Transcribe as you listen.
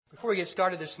Before we get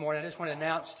started this morning, I just want to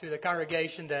announce to the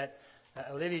congregation that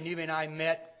Olivia Newby and I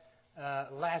met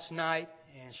last night,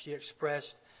 and she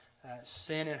expressed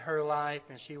sin in her life,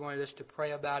 and she wanted us to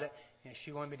pray about it, and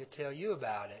she wanted me to tell you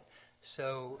about it.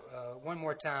 So, one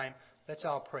more time, let's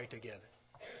all pray together.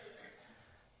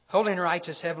 Holy and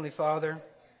righteous Heavenly Father,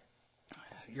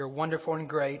 You're wonderful and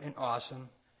great and awesome,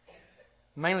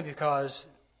 mainly because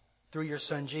through Your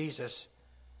Son Jesus,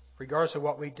 regardless of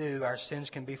what we do, our sins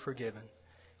can be forgiven.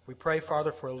 We pray,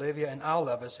 Father, for Olivia and all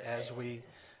of us as we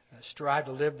strive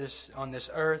to live on this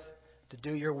earth, to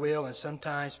do Your will. And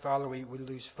sometimes, Father, we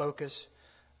lose focus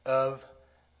of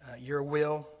Your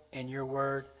will and Your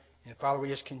word. And, Father, we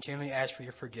just continually ask for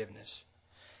Your forgiveness.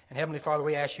 And, Heavenly Father,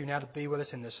 we ask You now to be with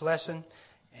us in this lesson.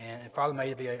 And, Father,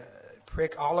 may it be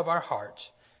prick all of our hearts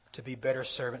to be better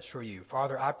servants for You.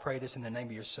 Father, I pray this in the name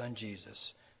of Your Son,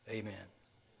 Jesus. Amen.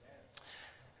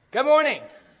 Good morning.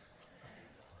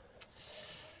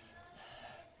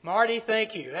 Marty,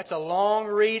 thank you. That's a long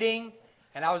reading,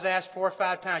 and I was asked 4 or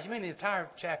 5 times, you mean the entire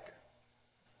chapter?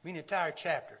 You mean the entire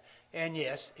chapter? And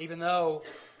yes, even though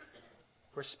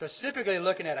we're specifically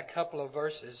looking at a couple of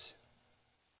verses,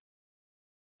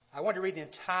 I want to read the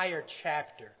entire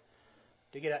chapter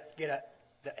to get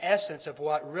the essence of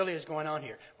what really is going on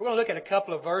here. We're going to look at a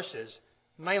couple of verses,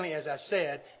 mainly, as I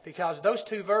said, because those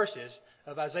 2 verses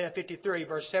of Isaiah 53,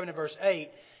 verse 7 and verse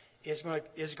 8,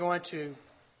 is going to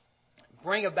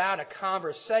bring about a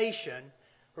conversation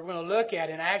we're going to look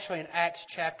at in Acts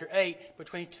chapter 8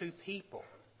 between 2 people.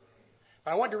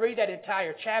 But I want to read that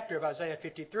entire chapter of Isaiah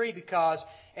 53 because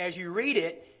as you read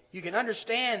it, you can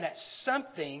understand that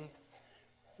something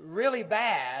really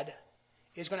bad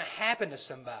is going to happen to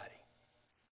somebody.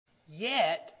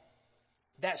 Yet,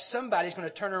 that somebody is going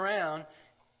to turn around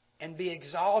and be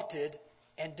exalted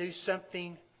and do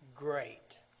something great.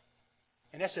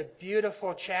 And that's a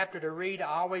beautiful chapter to read.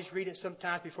 I always read it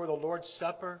sometimes before the Lord's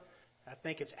Supper. I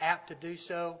think it's apt to do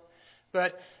so.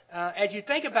 But as you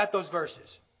think about those verses,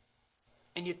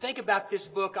 and you think about this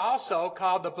book also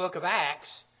called the Book of Acts,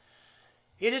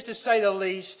 it is, to say the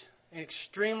least, an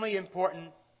extremely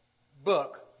important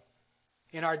book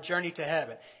in our journey to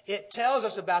heaven. It tells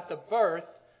us about the birth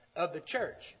of the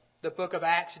church. The Book of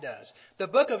Acts does. The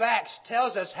Book of Acts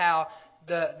tells us how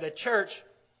the church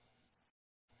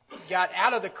got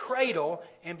out of the cradle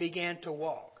and began to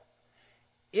walk.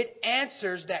 It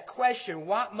answers that question,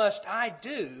 what must I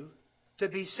do to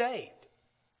be saved?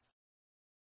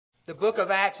 The book of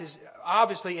Acts is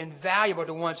obviously invaluable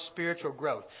to one's spiritual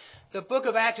growth. The book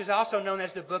of Acts is also known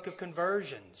as the book of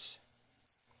conversions.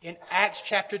 In Acts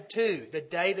chapter 2, the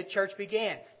day the church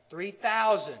began,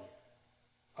 3,000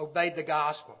 obeyed the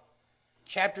gospel.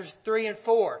 Chapters 3 and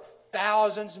 4,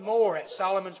 thousands more at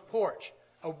Solomon's porch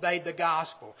obeyed the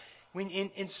gospel.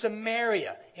 In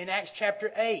Samaria, in Acts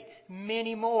chapter 8,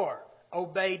 many more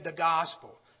obeyed the gospel.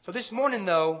 So this morning,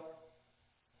 though,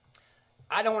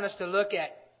 I don't want us to look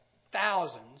at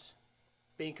thousands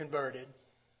being converted.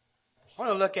 I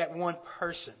want to look at one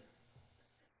person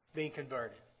being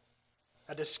converted.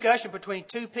 A discussion between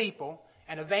 2 people,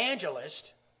 an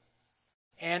evangelist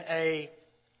and a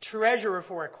treasurer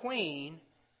for a queen,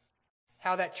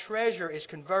 how that treasure is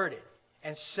converted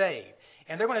and saved.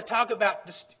 And they're going to talk about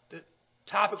the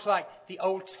topics like the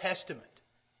Old Testament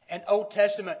and Old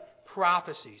Testament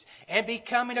prophecies and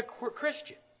becoming a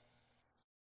Christian.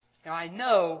 Now, I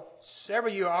know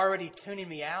several of you are already tuning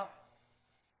me out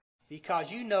because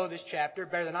you know this chapter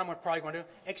better than I'm probably going to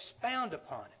expound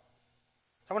upon it.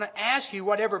 I want to ask you,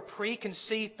 whatever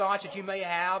preconceived thoughts that you may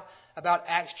have about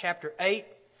Acts chapter 8,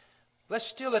 let's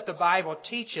still let the Bible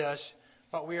teach us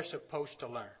what we are supposed to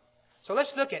learn. So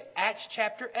let's look at Acts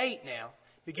chapter 8 now,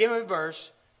 beginning with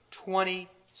verse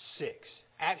 26.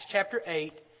 Acts chapter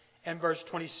 8 and verse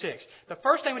 26. The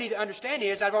first thing we need to understand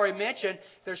is, I've already mentioned,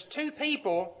 there's 2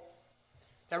 people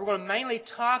that we're going to mainly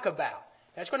talk about.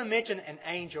 That's going to mention an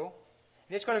angel,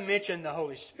 and it's going to mention the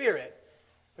Holy Spirit.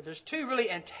 But there's 2 really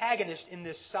antagonists in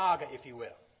this saga, if you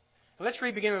will. Now let's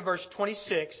read beginning with verse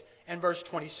 26 and verse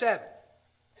 27.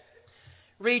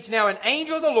 It reads, "Now an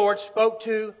angel of the Lord spoke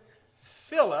to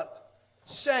Philip,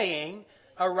 saying,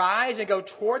 Arise and go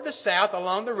toward the south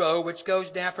along the road which goes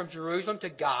down from Jerusalem to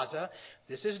Gaza.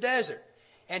 This is desert.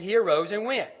 And he arose and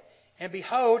went. And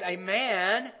behold, a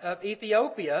man of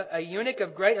Ethiopia, a eunuch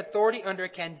of great authority under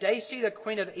Candace, the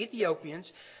queen of the Ethiopians,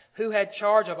 who had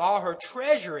charge of all her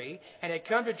treasury and had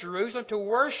come to Jerusalem to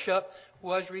worship,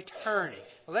 was returning."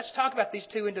 Well, let's talk about these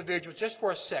 2 individuals just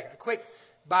for a second. A quick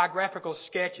biographical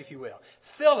sketch, if you will.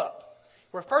 Philip.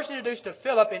 We're first introduced to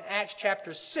Philip in Acts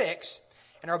chapter 6.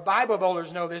 And our Bible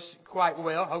holders know this quite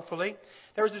well, hopefully.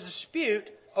 There was a dispute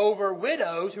over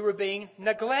widows who were being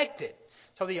neglected.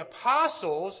 So the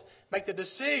apostles make the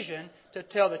decision to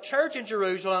tell the church in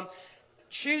Jerusalem,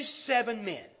 choose 7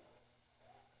 men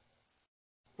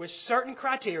with certain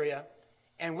criteria,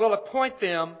 and we'll appoint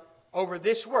them over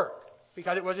this work,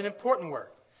 because it was an important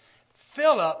work.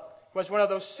 Philip was one of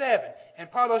those 7. And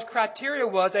part of those criteria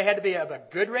was they had to be of a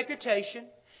good reputation,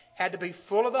 had to be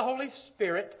full of the Holy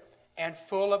Spirit, and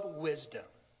full of wisdom.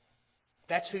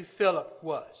 That's who Philip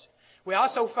was. We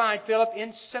also find Philip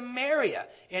in Samaria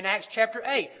in Acts chapter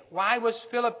 8. Why was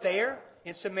Philip there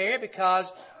in Samaria? Because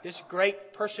this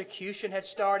great persecution had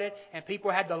started and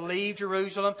people had to leave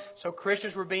Jerusalem. So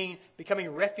Christians were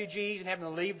becoming refugees and having to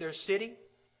leave their city.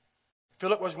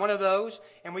 Philip was one of those.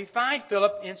 And we find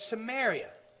Philip in Samaria.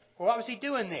 Well, what was he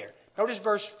doing there? Notice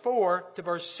verse 4 to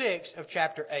verse 6 of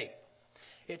chapter 8.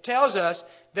 It tells us,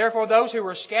 therefore those who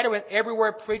were scattered went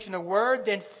everywhere preaching the word.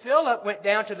 Then Philip went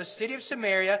down to the city of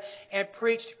Samaria and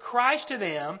preached Christ to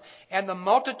them. And the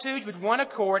multitudes with one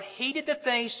accord heeded the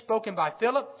things spoken by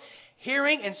Philip,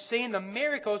 hearing and seeing the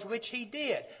miracles which he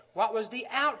did. What was the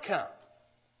outcome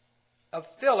of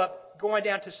Philip going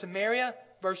down to Samaria?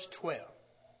 Verse 12.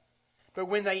 But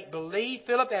when they believed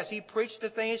Philip as he preached the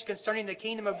things concerning the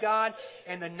kingdom of God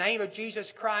and the name of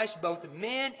Jesus Christ, both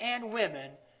men and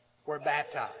women were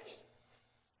baptized.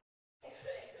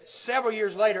 Several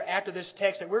years later, after this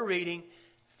text that we're reading,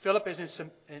 Philip is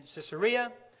in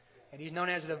Caesarea, and he's known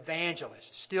as an evangelist,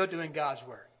 still doing God's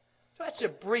work. So that's a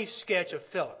brief sketch of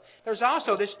Philip. There's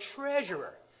also this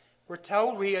treasurer. We're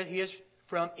told he is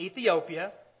from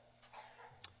Ethiopia,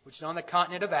 which is on the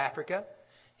continent of Africa.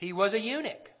 He was a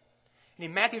eunuch. And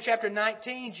in Matthew chapter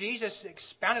 19, Jesus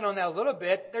expounded on that a little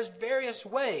bit. There's various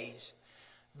ways,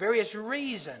 various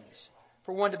reasons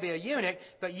for one to be a eunuch,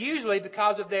 but usually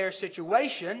because of their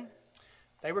situation,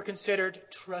 they were considered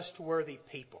trustworthy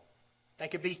people. They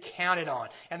could be counted on.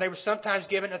 And they were sometimes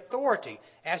given authority,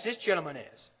 as this gentleman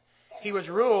is. He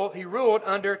ruled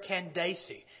under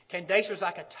Candace. Candace was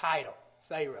like a title.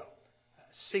 Pharaoh,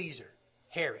 Caesar,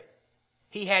 Herod.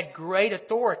 He had great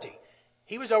authority.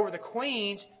 He was over the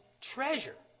queen's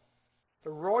treasure,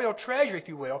 the royal treasure, if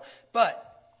you will. But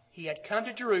he had come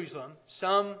to Jerusalem,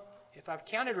 if I've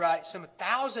counted right, some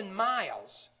 1,000 miles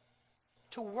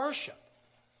to worship.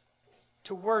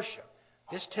 To worship.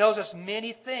 This tells us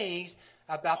many things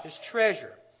about this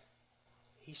treasure.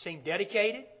 He seemed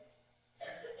dedicated.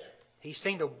 He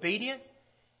seemed obedient.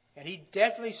 And he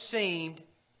definitely seemed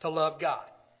to love God.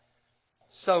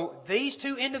 So these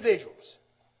two individuals,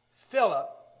 Philip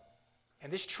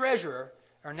and this treasurer,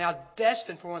 are now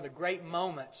destined for one of the great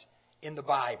moments in the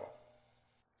Bible.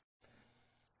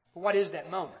 But what is that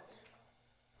moment?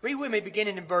 Read with me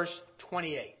beginning in verse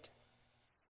 28.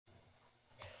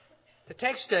 The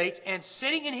text states, and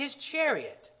sitting in his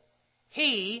chariot,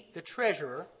 he, the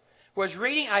treasurer, was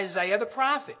reading Isaiah the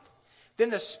prophet. Then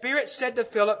the Spirit said to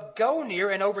Philip, go near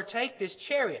and overtake this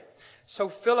chariot.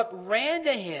 So Philip ran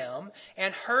to him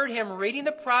and heard him reading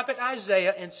the prophet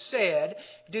Isaiah and said,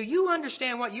 do you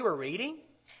understand what you are reading?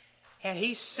 And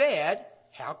he said,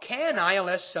 how can I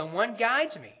unless someone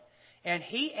guides me? And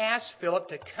he asked Philip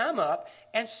to come up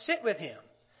and sit with him.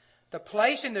 The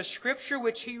place in the scripture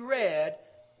which he read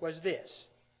was this.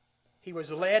 He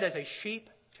was led as a sheep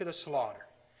to the slaughter.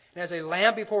 And as a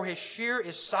lamb before his shearer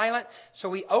is silent,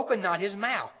 so he opened not his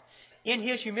mouth. In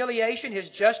his humiliation his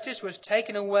justice was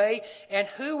taken away. And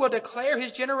who will declare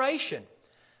his generation?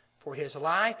 For his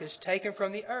life is taken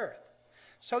from the earth.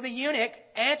 So the eunuch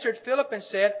answered Philip and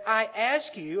said, I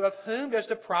ask you, of whom does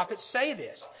the prophet say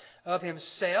this? Of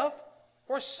himself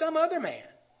or some other man?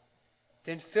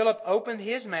 Then Philip opened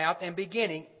his mouth and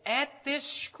beginning at this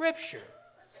scripture,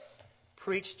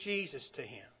 preached Jesus to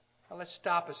him. Now let's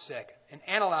stop a second and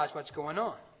analyze what's going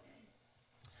on.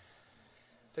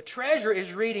 The treasurer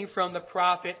is reading from the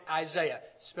prophet Isaiah,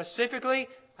 specifically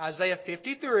Isaiah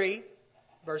 53,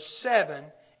 verse 7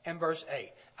 and verse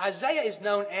 8. Isaiah is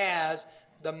known as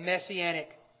the Messianic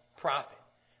prophet.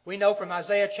 We know from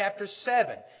Isaiah chapter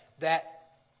 7 that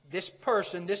this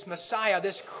person, this Messiah,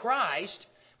 this Christ,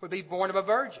 would be born of a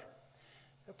virgin.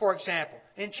 For example,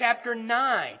 in chapter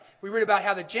 9, we read about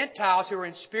how the Gentiles who were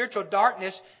in spiritual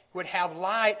darkness would have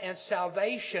light and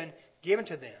salvation given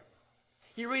to them.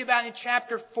 You read about in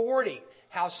chapter 40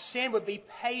 how sin would be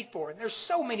paid for. And there's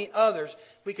so many others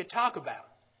we could talk about.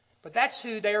 But that's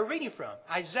who they are reading from.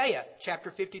 Isaiah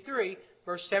chapter 53,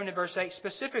 verse 7 and verse 8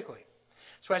 specifically.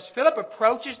 So as Philip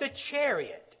approaches the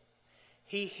chariot,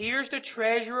 he hears the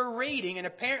treasurer reading and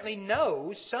apparently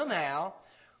knows somehow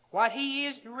what he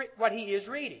is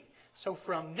reading. So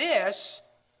from this,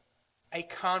 a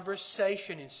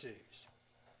conversation ensues.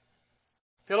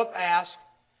 Philip asks,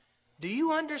 Do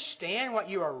you understand what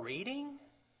you are reading?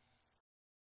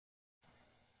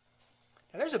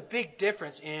 Now, there's a big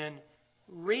difference in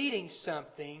reading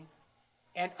something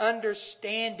and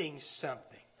understanding something.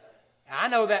 I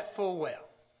know that full well.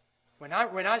 When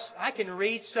I can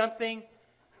read something,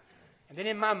 and then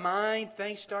in my mind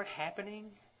things start happening.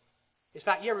 It's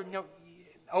like you ever know,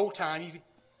 old time, you could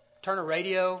turn a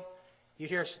radio, you'd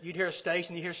hear a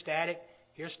station, you hear static,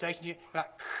 you hear a station, you like,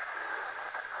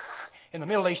 in the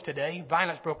Middle East today,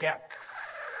 violence broke out.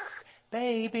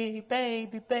 Baby,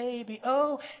 baby, baby,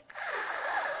 oh.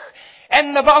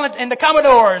 And the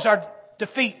Commodores are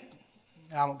defeat.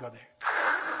 I won't go there.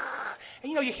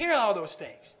 And you hear all those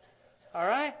things. All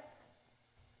right?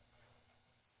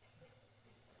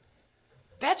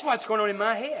 That's what's going on in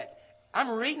my head.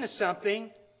 I'm reading something,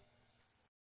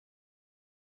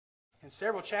 and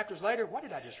several chapters later, what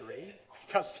did I just read?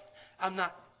 Because I'm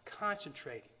not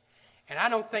concentrating. And I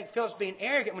don't think Philip's being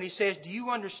arrogant when he says, do you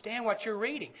understand what you're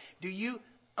reading? Do you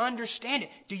understand it?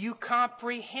 Do you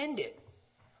comprehend it?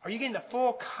 Are you getting the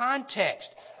full context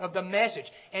of the message?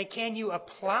 And can you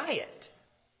apply it?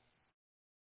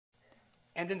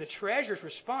 And then the treasurer's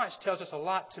response tells us a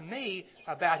lot to me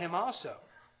about him also.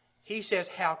 He says,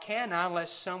 how can I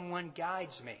unless someone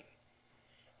guides me?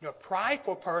 A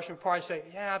prideful person would probably say,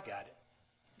 yeah, I've got it.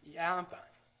 Yeah, I'm fine.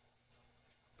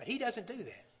 But he doesn't do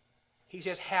that. He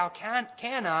says, how can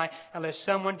I unless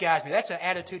someone guides me? That's an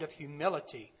attitude of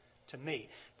humility to me.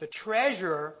 The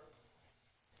treasurer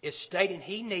is stating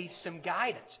he needs some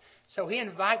guidance. So he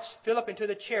invites Philip into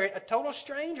the chariot, a total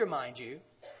stranger, mind you.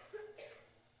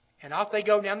 And off they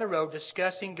go down the road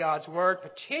discussing God's Word,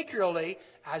 particularly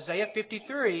Isaiah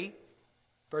 53,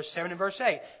 verse 7 and verse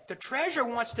 8. The treasurer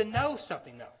wants to know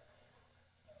something, though.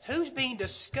 Who's being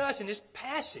discussed in this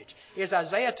passage? Is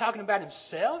Isaiah talking about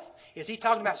himself? Is he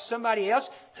talking about somebody else?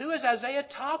 Who is Isaiah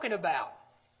talking about?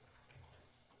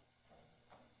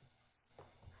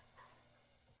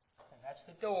 And that's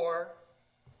the door.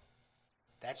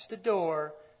 That's the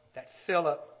door that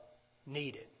Philip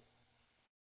needed.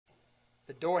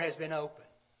 The door has been opened.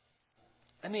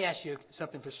 Let me ask you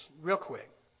something real quick.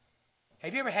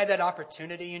 Have you ever had that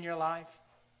opportunity in your life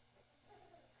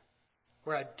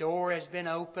where a door has been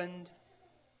opened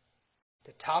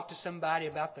to talk to somebody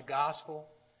about the gospel?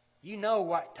 You know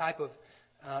what type of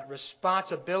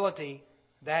responsibility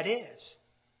that is.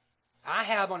 I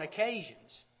have on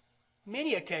occasions,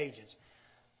 many occasions,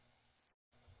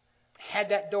 had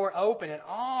that door open and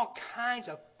all kinds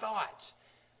of thoughts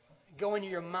go into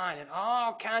your mind and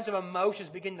all kinds of emotions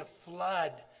begin to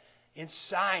flood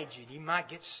inside you.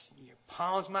 Your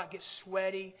palms might get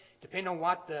sweaty, depending on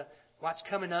what's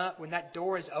coming up when that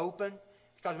door is open.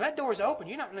 Because when that door is open,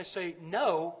 you're not necessarily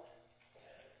know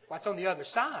what's on the other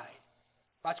side,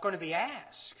 what's going to be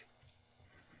asked.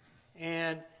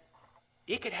 And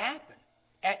it could happen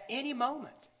at any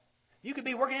moment. You could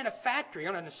be working in a factory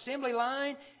on an assembly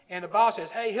line, and the boss says,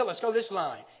 hey, Hillis, go this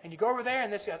line. And you go over there,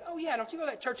 and this guy goes, oh, yeah, don't you go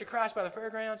to that Church of Christ by the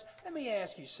fairgrounds? Let me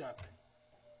ask you something.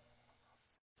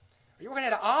 Or you're working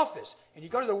at an office, and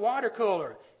you go to the water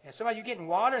cooler, and you're getting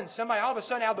water, and somebody all of a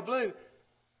sudden out of the blue,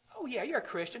 oh, yeah, you're a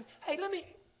Christian. Hey,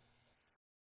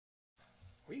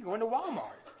 or you're going to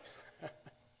Walmart.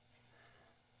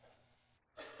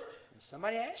 And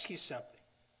somebody asks you something.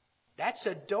 That's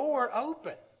a door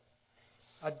open.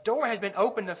 A door has been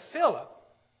opened to Philip.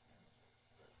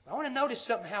 I want to notice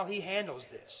something how he handles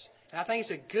this. And I think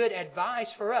it's a good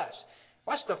advice for us.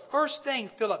 What's the first thing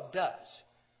Philip does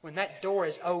when that door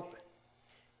is open?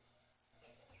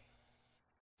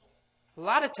 A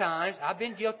lot of times, I've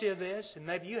been guilty of this, and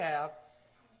maybe you have.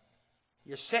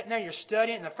 You're sitting there, you're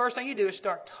studying, and the first thing you do is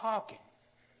start talking.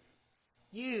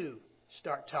 You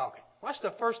start talking. What's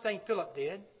the first thing Philip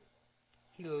did?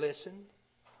 He listened.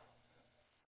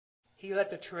 He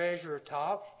let the treasurer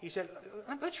talk. He said,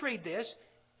 let's read this.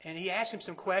 And he asked him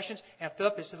some questions, and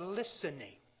Philip is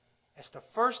listening. That's the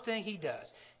first thing he does.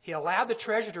 He allowed the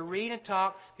treasurer to read and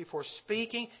talk before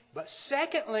speaking. But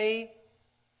secondly,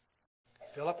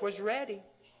 Philip was ready.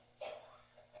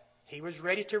 He was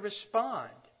ready to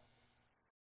respond.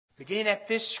 Beginning at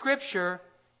this scripture,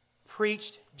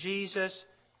 preached Jesus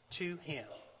to him.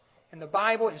 And the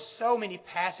Bible, in so many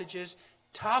passages,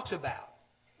 talks about,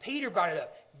 Peter brought it up,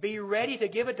 be ready to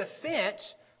give a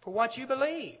defense for what you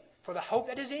believe, for the hope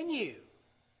that is in you.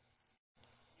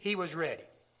 He was ready.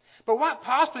 But what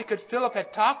possibly could Philip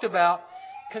have talked about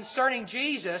concerning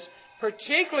Jesus,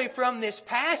 particularly from this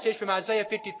passage from Isaiah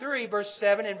 53, verse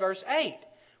 7 and verse 8?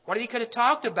 What he could have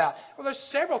talked about? Well, there's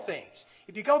several things.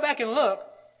 If you go back and look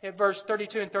at verse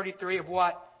 32 and 33 of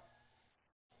what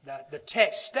the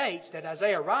text states that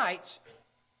Isaiah writes,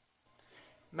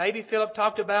 Maybe Philip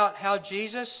talked about how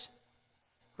Jesus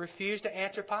refused to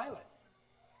answer Pilate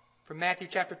from Matthew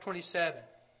chapter 27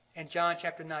 and John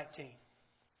chapter 19.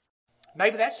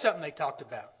 Maybe that's something they talked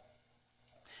about.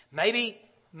 Maybe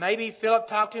Philip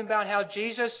talked to him about how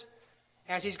Jesus,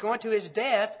 as he's going to his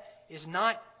death, is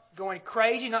not going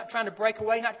crazy, not trying to break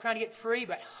away, not trying to get free,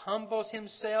 but humbles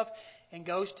himself and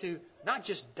goes to not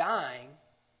just dying,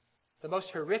 the most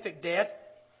horrific death,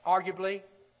 arguably,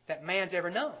 that man's ever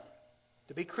known,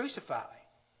 to be crucified.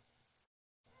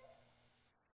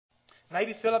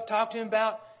 Maybe Philip talked to him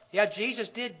about, Jesus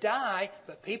did die,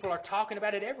 but people are talking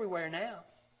about it everywhere now.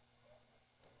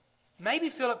 Maybe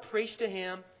Philip preached to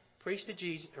him, preached to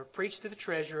Jesus, or preached to the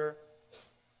treasurer,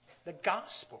 the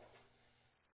gospel.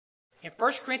 In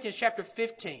 1 Corinthians chapter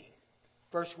 15,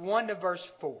 verse 1 to verse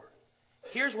 4,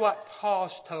 here's what Paul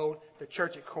told the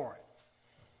church at Corinth.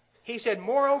 He said,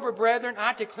 "Moreover, brethren,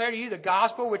 I declare to you the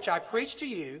gospel which I preached to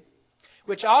you,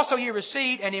 which also you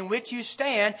received, and in which you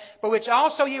stand, but which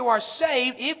also you are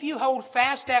saved, if you hold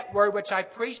fast that word which I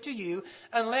preached to you,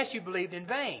 unless you believed in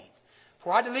vain.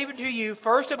 For I delivered to you,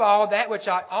 first of all, that which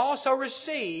I also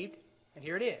received," and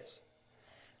here it is,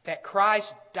 "that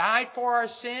Christ died for our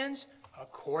sins,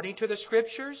 according to the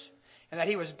Scriptures, and that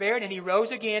He was buried, and He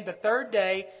rose again the third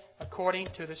day, according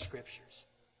to the Scriptures."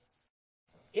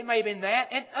 It may have been that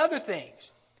and other things.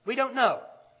 We don't know.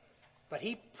 But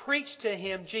he preached to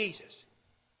him Jesus.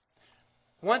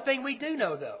 One thing we do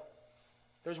know, though,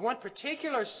 there's one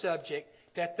particular subject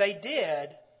that they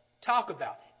did talk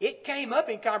about. It came up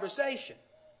in conversation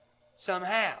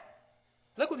somehow.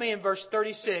 Look with me in verse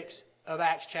 36 of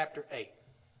Acts chapter 8.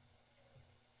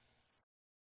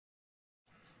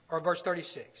 Or verse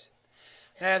 36.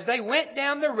 "As they went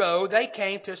down the road, they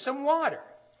came to some water.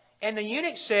 And the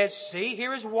eunuch said, 'See,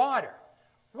 here is water.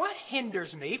 What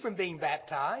hinders me from being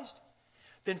baptized?'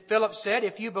 Then Philip said,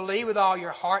 'If you believe with all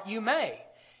your heart, you may.'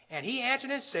 And he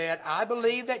answered and said, 'I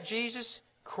believe that Jesus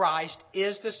Christ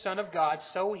is the Son of God.'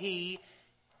 So he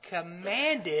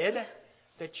commanded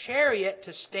the chariot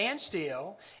to stand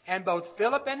still, and both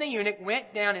Philip and the eunuch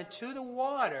went down into the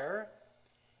water,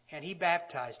 and he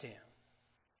baptized him."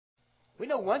 We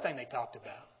know one thing they talked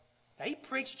about. Now, he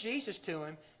preached Jesus to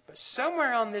him, but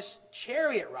somewhere on this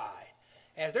chariot ride,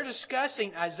 as they're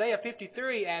discussing Isaiah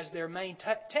 53 as their main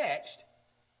text,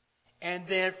 and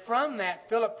then from that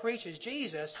Philip preaches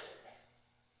Jesus,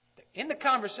 in the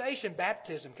conversation,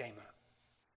 baptism came up.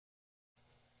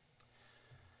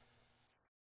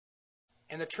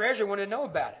 And the treasurer wanted to know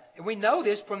about it. And we know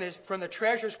this from the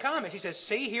treasurer's comments. He says,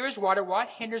 "See, here is water. What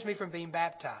hinders me from being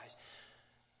baptized?"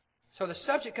 So the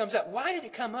subject comes up. Why did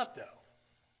it come up, though?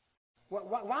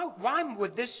 Why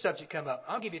would this subject come up?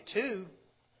 I'll give you two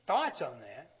thoughts on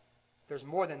that. There's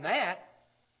more than that.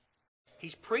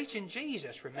 He's preaching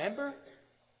Jesus, remember?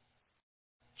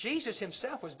 Jesus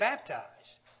himself was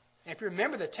baptized. And if you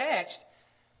remember the text,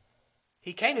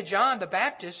 he came to John the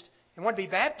Baptist and wanted to be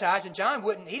baptized, and John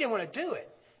he didn't want to do it.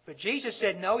 But Jesus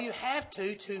said, "No, you have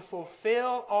to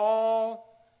fulfill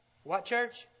all," what,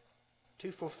 church?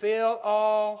 To fulfill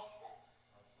all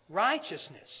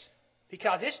righteousness.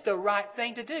 Because it's the right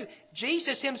thing to do.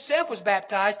 Jesus himself was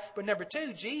baptized, but number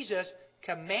two, Jesus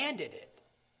commanded it.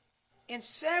 In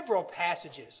several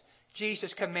passages,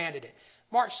 Jesus commanded it.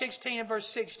 Mark 16 and verse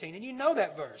 16, and you know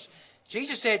that verse.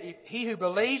 Jesus said, "He who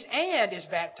believes and is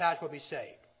baptized will be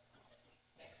saved.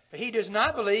 But he who does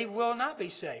not believe will not be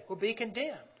saved, will be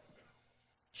condemned."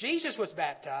 Jesus was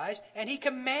baptized, and he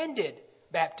commanded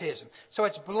baptism. So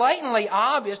it's blatantly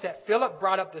obvious that Philip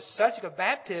brought up the subject of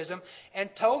baptism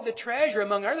and told the treasurer,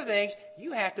 among other things,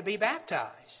 you have to be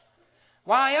baptized.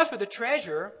 Why else would the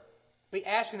treasurer be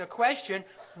asking the question,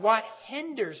 what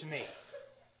hinders me?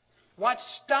 What's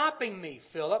stopping me,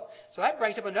 Philip? So that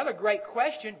brings up another great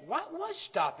question. What was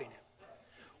stopping him?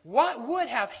 What would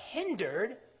have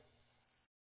hindered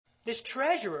this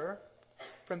treasurer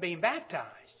from being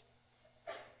baptized?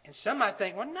 And some might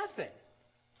think, well, nothing.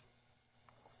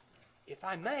 If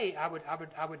I may, I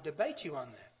would debate you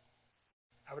on that.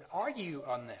 I would argue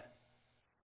on that.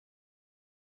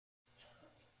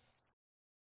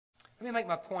 Let me make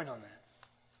my point on that.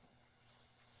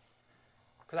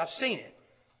 Because I've seen it.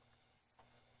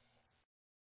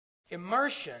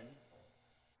 Immersion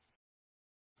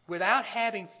without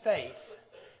having faith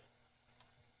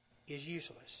is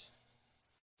useless.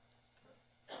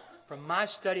 From my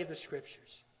study of the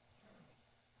Scriptures,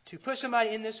 to put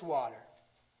somebody in this water,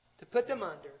 to put them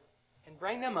under and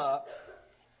bring them up,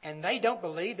 and they don't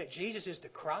believe that Jesus is the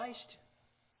Christ,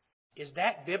 is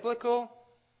that biblical?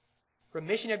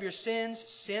 Remission of your sins,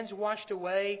 sins washed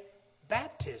away,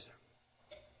 baptism?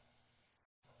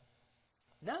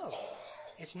 No,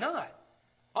 it's not.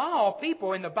 All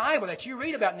people in the Bible that you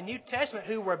read about in the New Testament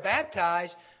who were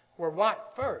baptized were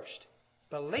what first?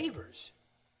 Believers.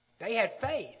 They had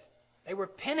faith. They were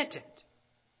penitent.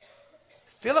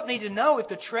 Philip needed to know if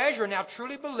the treasurer now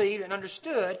truly believed and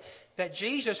understood that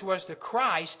Jesus was the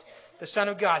Christ, the Son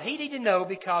of God. He needed to know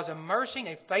because immersing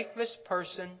a faithless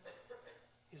person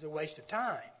is a waste of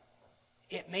time.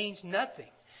 It means nothing.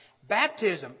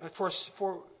 Baptism,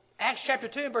 for Acts chapter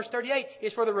 2 and verse 38,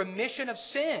 is for the remission of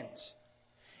sins.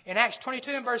 In Acts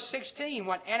 22 and verse 16,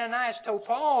 what Ananias told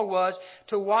Paul was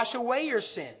to wash away your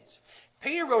sins.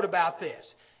 Peter wrote about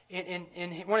this.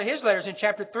 In one of his letters, in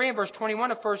chapter 3 and verse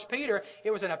 21 of 1 Peter,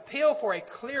 it was an appeal for a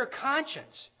clear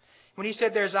conscience. When he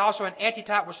said there's also an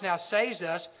antitype which now saves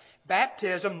us,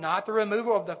 baptism, not the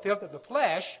removal of the filth of the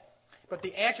flesh, but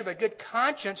the answer of a good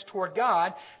conscience toward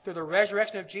God through the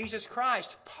resurrection of Jesus Christ.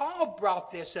 Paul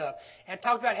brought this up and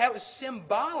talked about how it was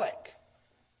symbolic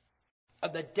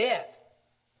of the death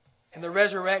and the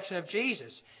resurrection of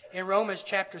Jesus in Romans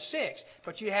chapter 6.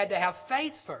 But you had to have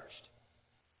faith first.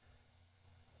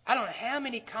 I don't know how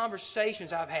many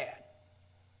conversations I've had,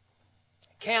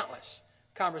 countless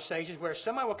conversations, where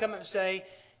somebody will come up and say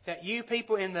that you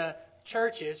people in the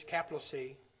churches, capital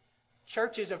C,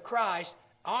 churches of Christ,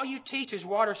 all you teach is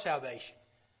water salvation.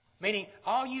 Meaning,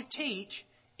 all you teach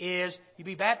is you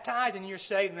be baptized and you're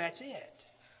saved and that's it.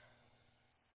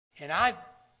 And I've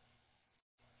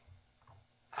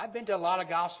been to a lot of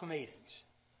gospel meetings.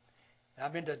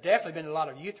 I've definitely been to a lot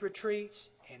of youth retreats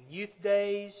and youth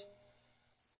days.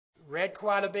 Read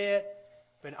quite a bit.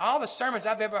 But in all the sermons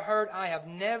I've ever heard,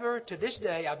 to this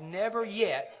day, I've never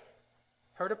yet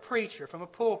heard a preacher from a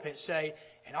pulpit say,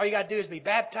 and all you got to do is be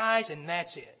baptized and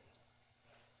that's it.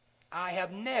 I have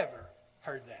never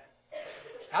heard that.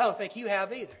 I don't think you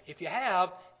have either. If you have,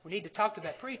 we need to talk to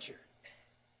that preacher.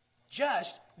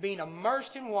 Just being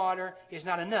immersed in water is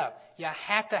not enough. You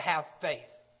have to have faith.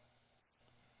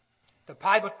 The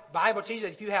Bible teaches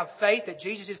that if you have faith that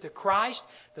Jesus is the Christ,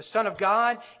 the Son of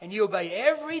God, and you obey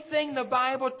everything the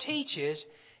Bible teaches,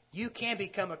 you can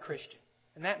become a Christian.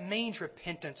 And that means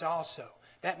repentance also.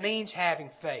 That means having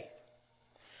faith.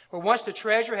 Well, once the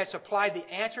treasurer had supplied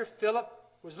the answer Philip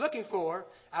was looking for,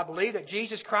 I believe that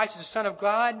Jesus Christ is the Son of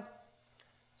God,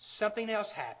 something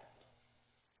else happened.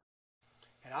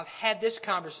 And I've had this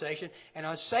conversation, and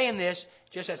I'm saying this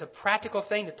just as a practical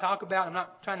thing to talk about. I'm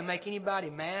not trying to make anybody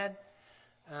mad.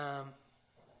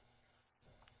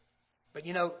 But,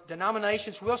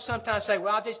 denominations will sometimes say,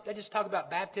 well, they just talk about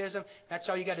baptism. That's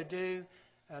all you got to do.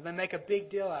 They make a big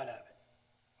deal out of it.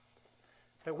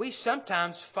 But we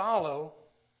sometimes follow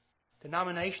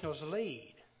denominational's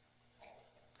lead.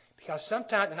 Because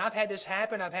sometimes, and I've had this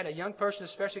happen, I've had a young person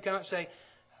especially come up and say,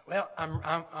 well, I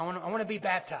want to be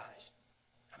baptized.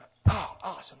 I'm like, oh,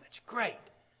 awesome. That's great.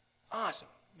 Awesome.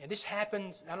 And this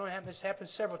happens, this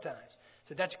happens several times.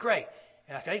 So that's great.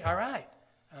 And okay, all right.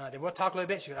 Then we'll talk a little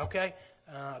bit. She goes, okay.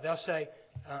 They'll say,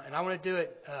 and I want to do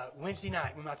it Wednesday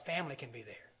night when my family can be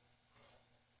there.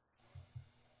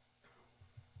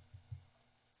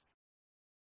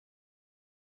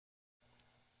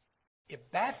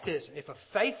 If a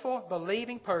faithful,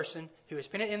 believing person who is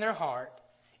penitent in their heart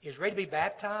is ready to be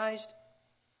baptized,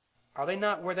 are they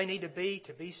not where they need to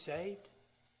be saved?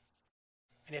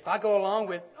 And if I go along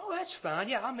with, oh, that's fine.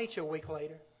 Yeah, I'll meet you a week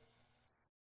later.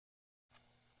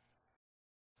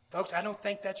 Folks, I don't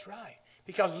think that's right.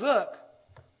 Because look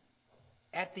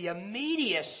at the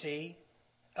immediacy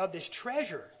of this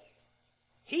treasurer.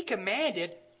 He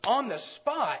commanded on the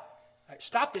spot,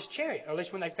 stop this chariot, or at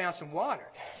least when they found some water.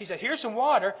 He said, here's some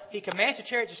water. He commands the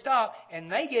chariot to stop,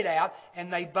 and they get out,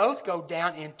 and they both go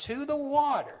down into the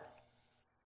water.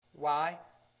 Why?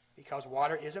 Because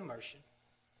water is immersion.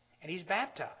 And he's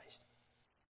baptized.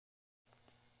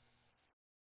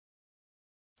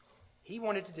 He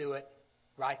wanted to do it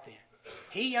right then.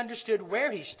 He understood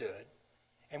where he stood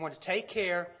and wanted to take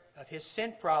care of his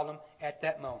sin problem at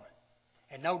that moment.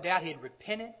 And no doubt he had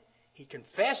repented. He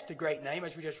confessed the great name,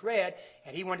 as we just read,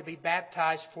 and he wanted to be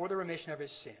baptized for the remission of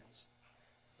his sins.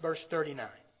 Verse 39.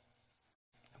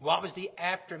 What was the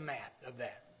aftermath of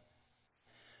that?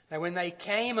 Now, when they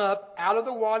came up out of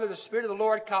the water, the Spirit of the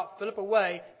Lord caught Philip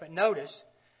away. But notice,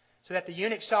 so that the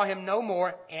eunuch saw him no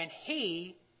more, and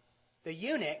he, the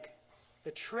eunuch,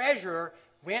 the treasurer,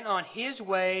 went on his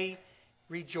way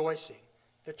rejoicing.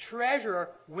 The treasurer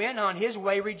went on his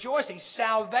way rejoicing.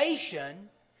 Salvation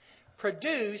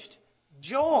produced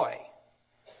joy.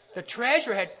 The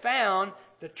treasurer had found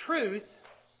the truth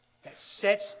that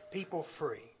sets people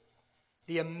free.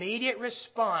 The immediate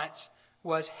response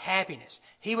was happiness.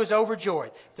 He was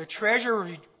overjoyed. The treasurer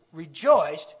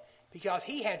rejoiced because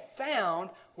he had found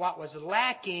what was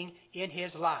lacking in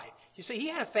his life. You see, he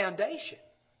had a foundation.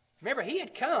 Remember, he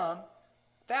had come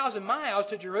 1,000 miles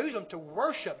to Jerusalem to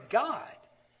worship God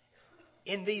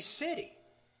in the city.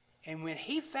 And when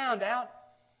he found out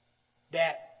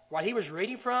that what he was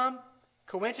reading from,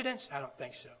 coincidence? I don't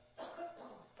think so.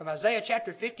 From Isaiah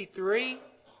chapter 53,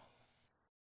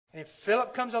 and if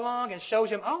Philip comes along and shows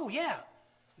him, oh yeah,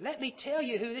 let me tell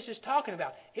you who this is talking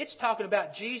about. It's talking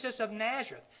about Jesus of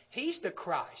Nazareth. He's the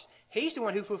Christ. He's the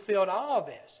one who fulfilled all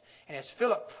this. And as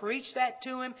Philip preached that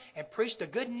to him and preached the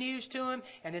good news to him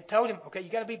and then told him, okay,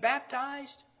 you got to be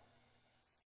baptized,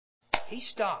 he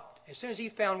stopped as soon as he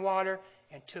found water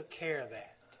and took care of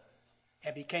that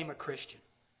and became a Christian.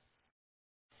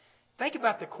 Think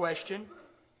about the question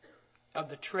of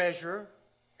the treasurer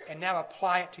and now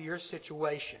apply it to your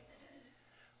situation.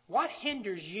 What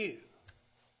hinders you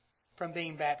from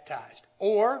being baptized?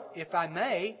 Or, if I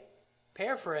may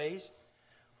paraphrase,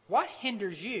 what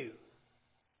hinders you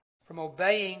from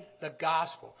obeying the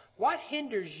gospel? What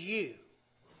hinders you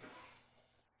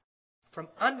from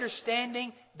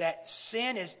understanding that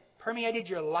sin has permeated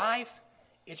your life?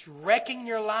 It's wrecking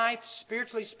your life,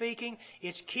 spiritually speaking.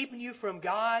 It's keeping you from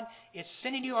God. It's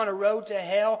sending you on a road to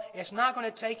hell. It's not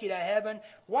going to take you to heaven.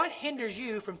 What hinders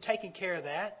you from taking care of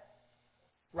that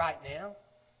right now?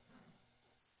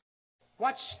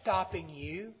 What's stopping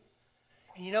you?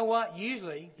 And you know what?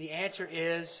 Usually the answer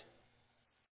is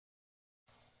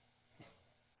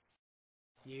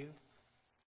you.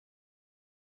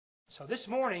 So this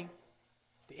morning,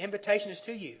 the invitation is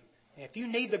to you. And if you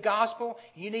need the gospel,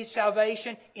 and you need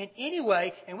salvation in any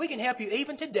way, and we can help you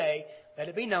even today, let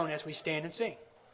it be known as we stand and sing.